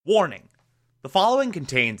Warning. The following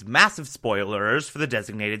contains massive spoilers for the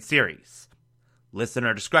designated series.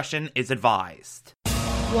 Listener discretion is advised.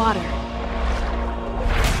 Water.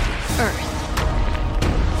 Earth.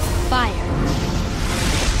 Fire.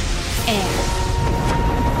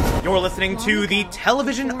 Air. You're listening to the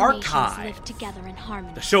Television Archive,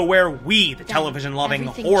 the show where we, the television-loving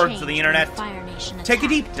hordes of the internet, take a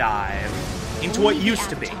deep dive into what used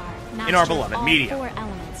to be in our beloved media.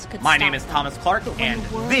 My name is Thomas Clark, and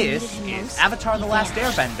this is Avatar: The Last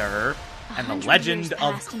Airbender and the Legend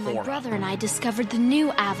of Korra. My brother and I discovered the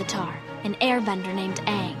new Avatar, an airbender named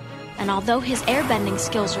Aang. And although his airbending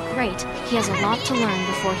skills are great, he has a lot to learn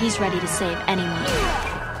before he's ready to save anyone.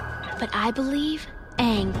 But I believe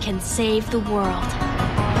Aang can save the world.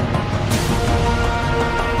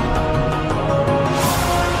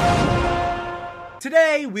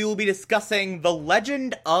 Today, we will be discussing The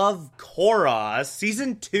Legend of Korra,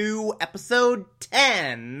 Season 2, Episode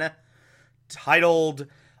 10, titled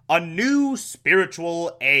A New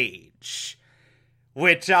Spiritual Age,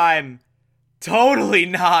 which I'm totally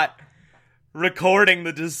not recording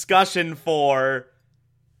the discussion for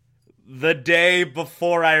the day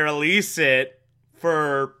before I release it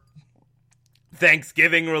for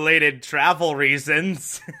Thanksgiving-related travel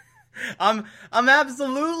reasons. I'm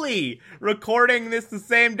absolutely recording this the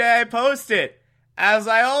same day I post it, as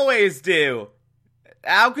I always do.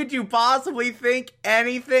 How could you possibly think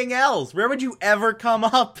anything else? Where would you ever come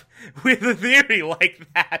up with a theory like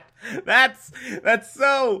that? That's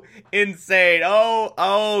so insane.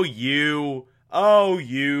 Oh, you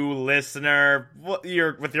listener, with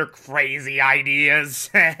your crazy ideas.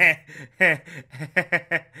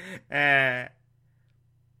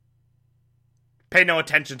 Pay no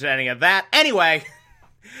attention to any of that. Anyway,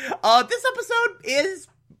 this episode is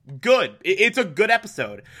good. It's a good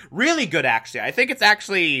episode. Really good, actually. I think it's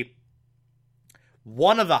actually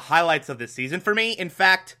one of the highlights of this season for me. In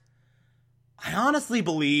fact, I honestly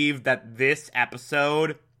believe that this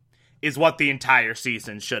episode is what the entire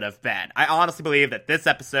season should have been. I honestly believe that this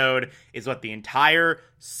episode is what the entire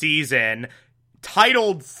season,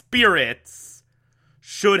 titled Spirits,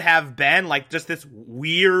 should have been. Like, just this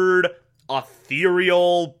weird,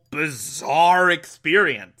 ethereal, bizarre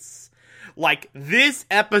experience. Like, this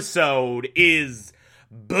episode is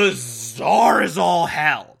bizarre as all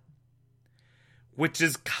hell. Which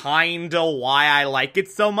is kinda why I like it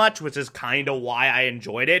so much, which is kinda why I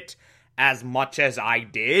enjoyed it as much as I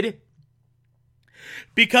did.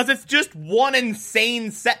 Because it's just one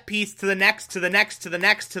insane set piece to the next, to the next, to the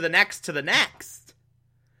next, to the next, to the next.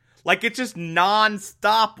 Like, it's just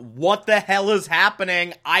non-stop. What the hell is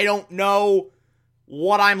happening? I don't know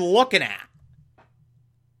what I'm looking at.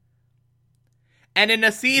 And in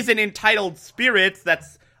a season entitled Spirits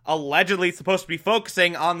that's allegedly supposed to be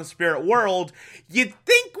focusing on the spirit world, you'd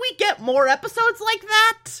think we get more episodes like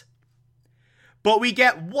that? But we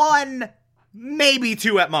get one, maybe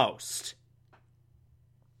two at most.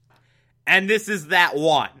 And this is that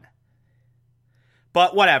one.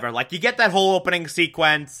 But whatever, like, you get that whole opening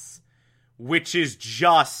sequence, which is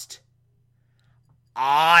just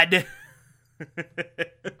odd.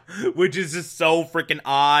 Which is just so freaking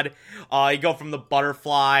odd. You go from the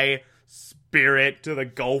butterfly spirit to the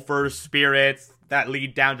gopher spirits that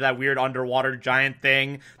lead down to that weird underwater giant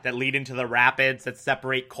thing that lead into the rapids that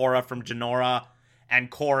separate Korra from Jinora. And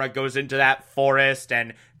Korra goes into that forest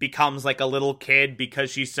and becomes like a little kid because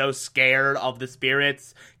she's so scared of the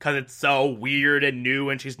spirits because it's so weird and new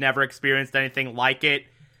and she's never experienced anything like it.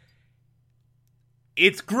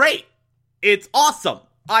 It's great. It's awesome.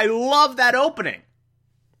 I love that opening.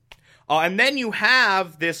 And then you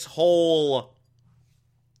have this whole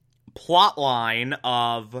plot line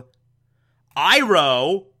of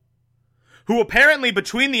Iroh, who apparently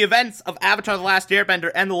between the events of Avatar: The Last Airbender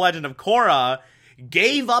and The Legend of Korra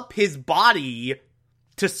gave up his body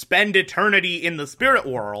to spend eternity in the spirit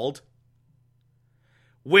world,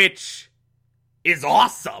 which is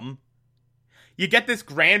awesome. You get this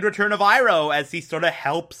grand return of Iroh as he sort of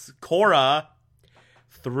helps Korra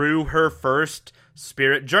through her first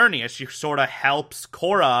spirit journey, as she sort of helps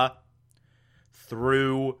Korra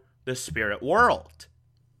through the spirit world.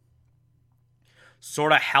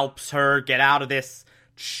 Sort of helps her get out of this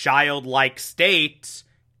childlike state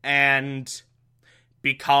and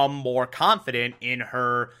become more confident in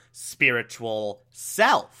her spiritual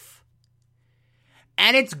self.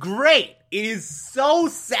 And it's great. It is so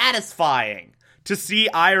satisfying to see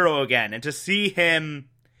Iroh again and to see him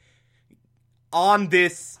on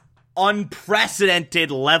this unprecedented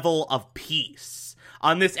level of peace,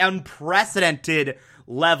 on this unprecedented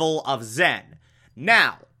level of zen.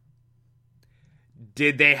 Now,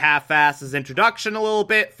 Did they half-ass his introduction a little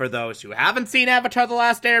bit for those who haven't seen Avatar The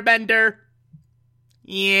Last Airbender?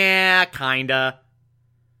 Yeah, kinda.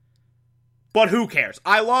 But who cares?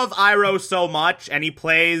 I love Iroh so much, and he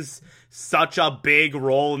plays such a big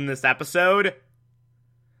role in this episode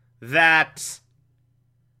that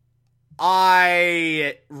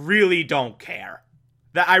I really don't care.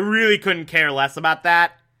 That I really couldn't care less about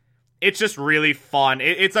that. It's just really fun.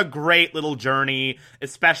 It's a great little journey,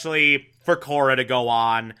 especially for Korra to go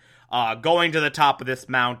on, going to the top of this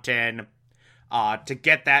mountain, to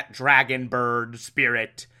get that dragon bird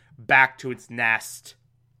spirit back to its nest.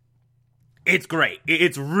 It's great.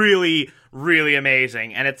 It's really, really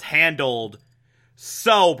amazing, and it's handled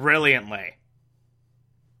so brilliantly.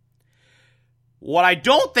 What I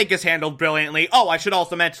don't think is handled brilliantly, I should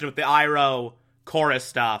also mention with the Iroh Korra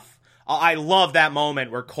stuff, I love that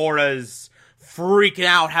moment where Korra's freaking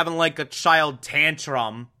out, having like a child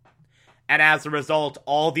tantrum, and as a result,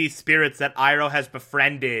 all these spirits that Iroh has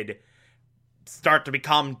befriended start to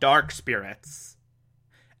become dark spirits.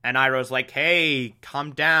 And Iroh's like, hey,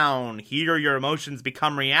 calm down, here your emotions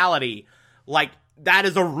become reality. Like, that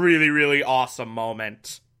is a really, really awesome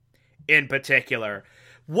moment, in particular.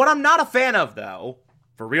 What I'm not a fan of, though,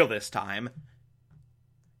 for real this time,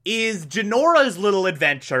 is Jinora's little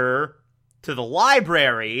adventure to the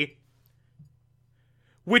library,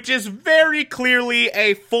 which is very clearly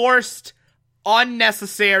a forced,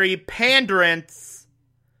 unnecessary panderance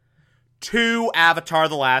to Avatar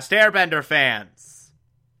The Last Airbender fans.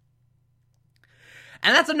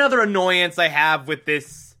 And that's another annoyance I have with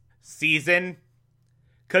this season,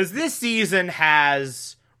 because this season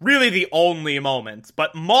has really the only moments,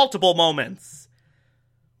 but multiple moments,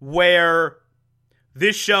 where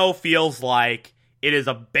this show feels like it is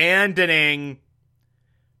abandoning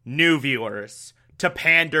new viewers to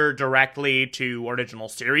pander directly to original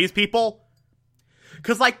series people.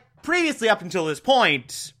 Because, like, previously up until this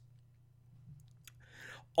point,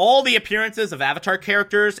 all the appearances of Avatar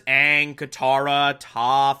characters, Aang, Katara,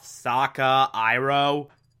 Toph, Sokka, Iroh,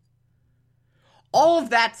 all of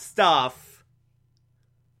that stuff,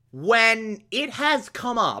 when it has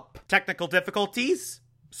come up, technical difficulties,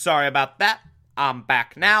 sorry about that, I'm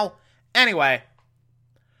back now, anyway,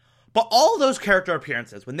 but all those character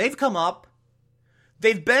appearances, when they've come up,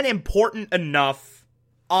 they've been important enough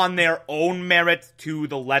on their own merit to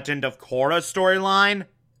the Legend of Korra storyline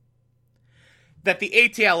that the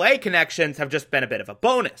ATLA connections have just been a bit of a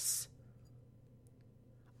bonus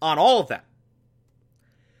on all of them.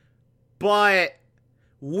 But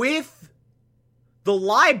with the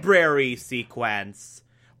library sequence,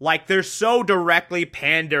 like, they're so directly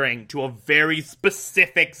pandering to a very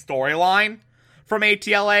specific storyline from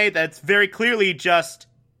ATLA that's very clearly just,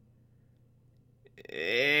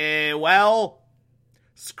 well,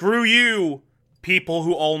 screw you, people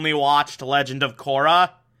who only watched Legend of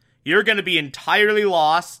Korra. You're going to be entirely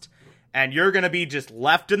lost, and you're going to be just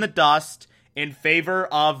left in the dust in favor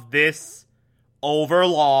of this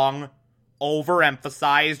overlong,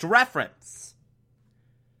 overemphasized reference.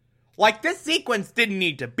 Like, this sequence didn't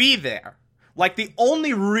need to be there. Like, the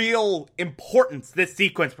only real importance this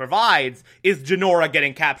sequence provides is Jinora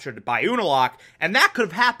getting captured by Unalaq, and that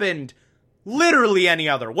could have happened literally any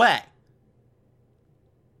other way.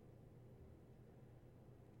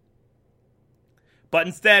 But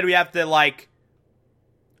instead, we have to, like,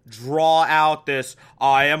 draw out this,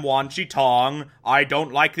 I am Wan Shi Tong, I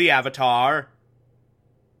don't like the Avatar.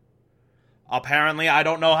 Apparently, I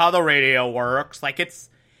don't know how the radio works. Like, it's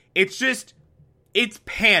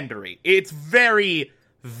pandery. It's very,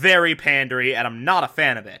 very pandery, and I'm not a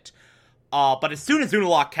fan of it. But as soon as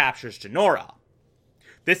Unalaq captures Jinora,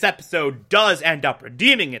 this episode does end up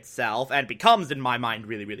redeeming itself, and becomes, in my mind,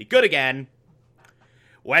 really, really good again,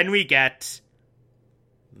 when we get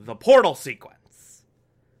the portal sequence.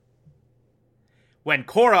 When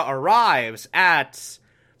Korra arrives at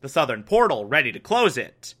the southern portal, ready to close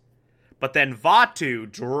it, but then Vaatu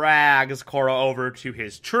drags Korra over to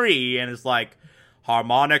his tree and is like,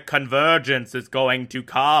 harmonic convergence is going to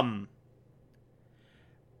come.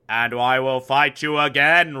 And I will fight you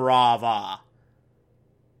again, Raava.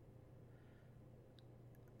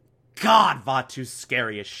 God, Vaatu's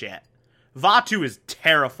scary as shit. Vaatu is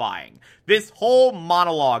terrifying. This whole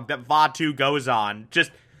monologue that Vaatu goes on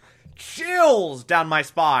just chills down my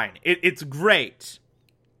spine. It's great.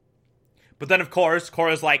 But then, of course,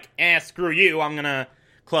 Korra's like, screw you, I'm gonna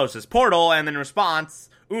close this portal, and in response,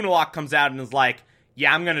 Unalaq comes out and is like,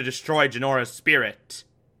 yeah, I'm gonna destroy Jinora's spirit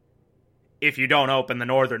if you don't open the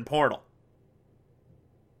northern portal.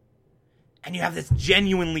 And you have this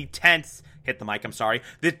genuinely tense, hit the mic, I'm sorry,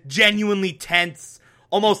 this genuinely tense,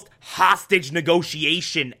 almost hostage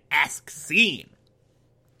negotiation-esque scene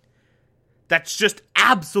that's just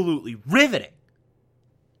absolutely riveting.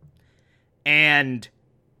 And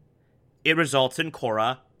it results in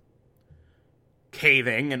Korra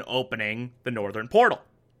caving and opening the northern portal.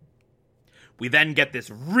 We then get this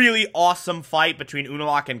really awesome fight between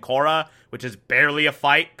Unalaq and Korra, which is barely a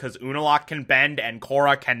fight because Unalaq can bend and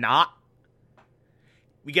Korra cannot.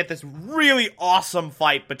 We get this really awesome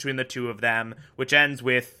fight between the two of them, which ends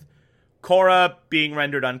with Korra being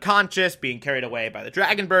rendered unconscious, being carried away by the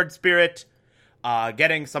Dragonbird spirit,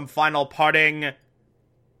 getting some final parting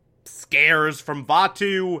scares from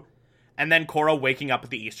Vaatu, and then Korra waking up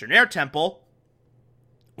at the Eastern Air Temple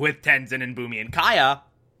with Tenzin and Bumi and Kaya,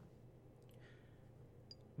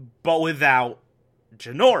 but without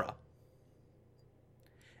Jinora.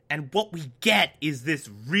 And what we get is this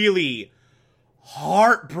really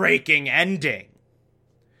heartbreaking ending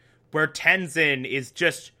where Tenzin is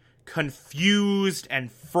just confused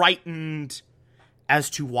and frightened as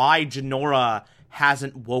to why Jinora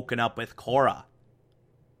hasn't woken up with Korra.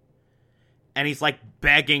 And he's like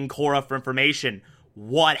begging Korra for information.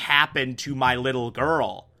 What happened to my little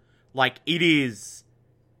girl? Like, it is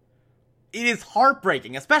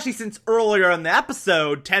heartbreaking, especially since earlier in the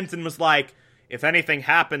episode, Tenzin was like, if anything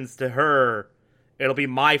happens to her, it'll be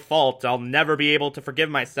my fault. I'll never be able to forgive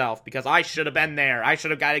myself because I should have been there. I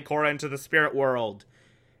should have guided Korra into the spirit world.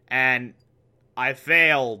 And I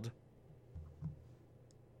failed.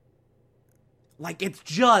 Like, it's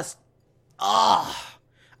just,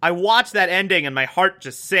 I watch that ending and my heart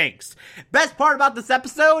just sinks. Best part about this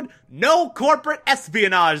episode, no corporate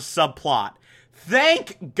espionage subplot.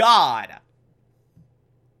 Thank God.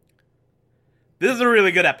 This is a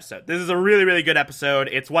really good episode. This is a really, really good episode.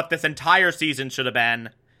 It's what this entire season should have been,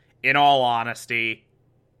 in all honesty.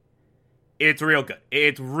 It's real good.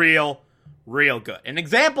 It's real, real good. An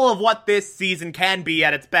example of what this season can be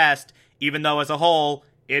at its best, even though as a whole,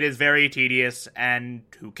 it is very tedious and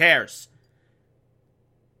who cares.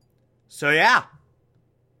 So yeah,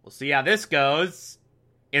 we'll see how this goes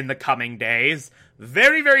in the coming days.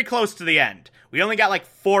 Very, very close to the end. We only got like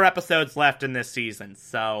 4 episodes left in this season,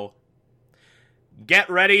 so get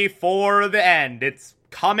ready for the end. It's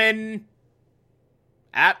coming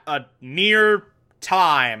at a near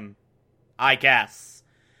time, I guess.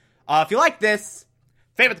 If you like this,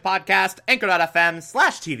 favorite the podcast,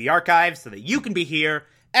 anchor.fm/TV archive, so that you can be here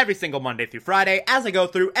every single Monday through Friday as I go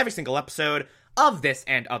through every single episode of this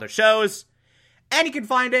and other shows. And you can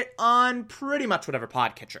find it on pretty much whatever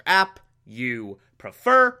podcatcher app you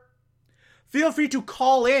prefer. Feel free to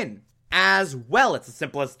call in as well. It's as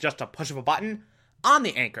simple as just a push of a button on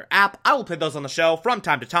the Anchor app. I will play those on the show from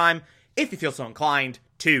time to time if you feel so inclined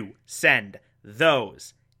to send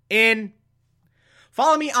those in.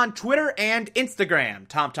 Follow me on Twitter and Instagram,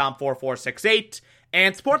 TomTom4468,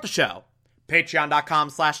 and support the show.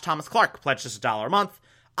 Patreon.com/Thomas Clark. Pledge just $1 a month.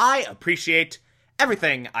 I appreciate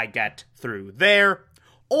everything I get through there.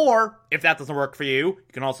 Or, if that doesn't work for you,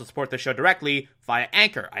 you can also support the show directly via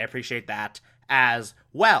Anchor. I appreciate that as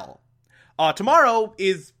well. Tomorrow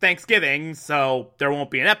is Thanksgiving, so there won't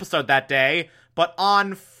be an episode that day. But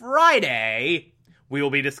on Friday, we will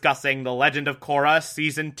be discussing The Legend of Korra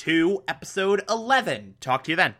Season 2, Episode 11. Talk to you then.